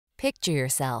Picture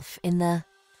yourself in the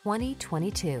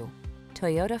 2022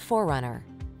 Toyota 4Runner.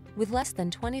 With less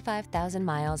than 25,000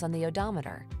 miles on the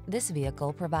odometer, this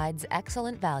vehicle provides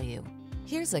excellent value.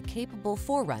 Here's a capable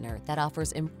 4Runner that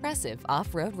offers impressive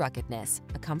off-road ruggedness,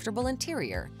 a comfortable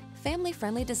interior,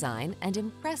 family-friendly design, and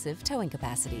impressive towing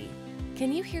capacity.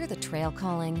 Can you hear the trail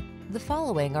calling? The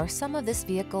following are some of this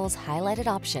vehicle's highlighted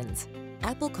options: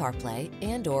 Apple CarPlay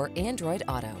and/or Android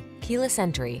Auto, keyless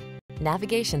entry,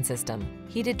 navigation system,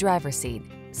 heated driver's seat,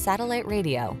 satellite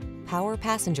radio, power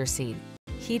passenger seat,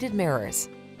 heated mirrors,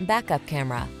 backup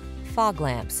camera, fog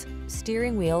lamps,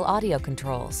 steering wheel audio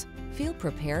controls. Feel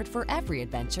prepared for every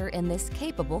adventure in this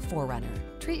capable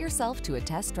 4Runner. Treat yourself to a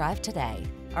test drive today.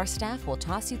 Our staff will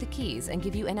toss you the keys and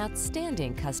give you an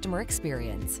outstanding customer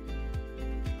experience.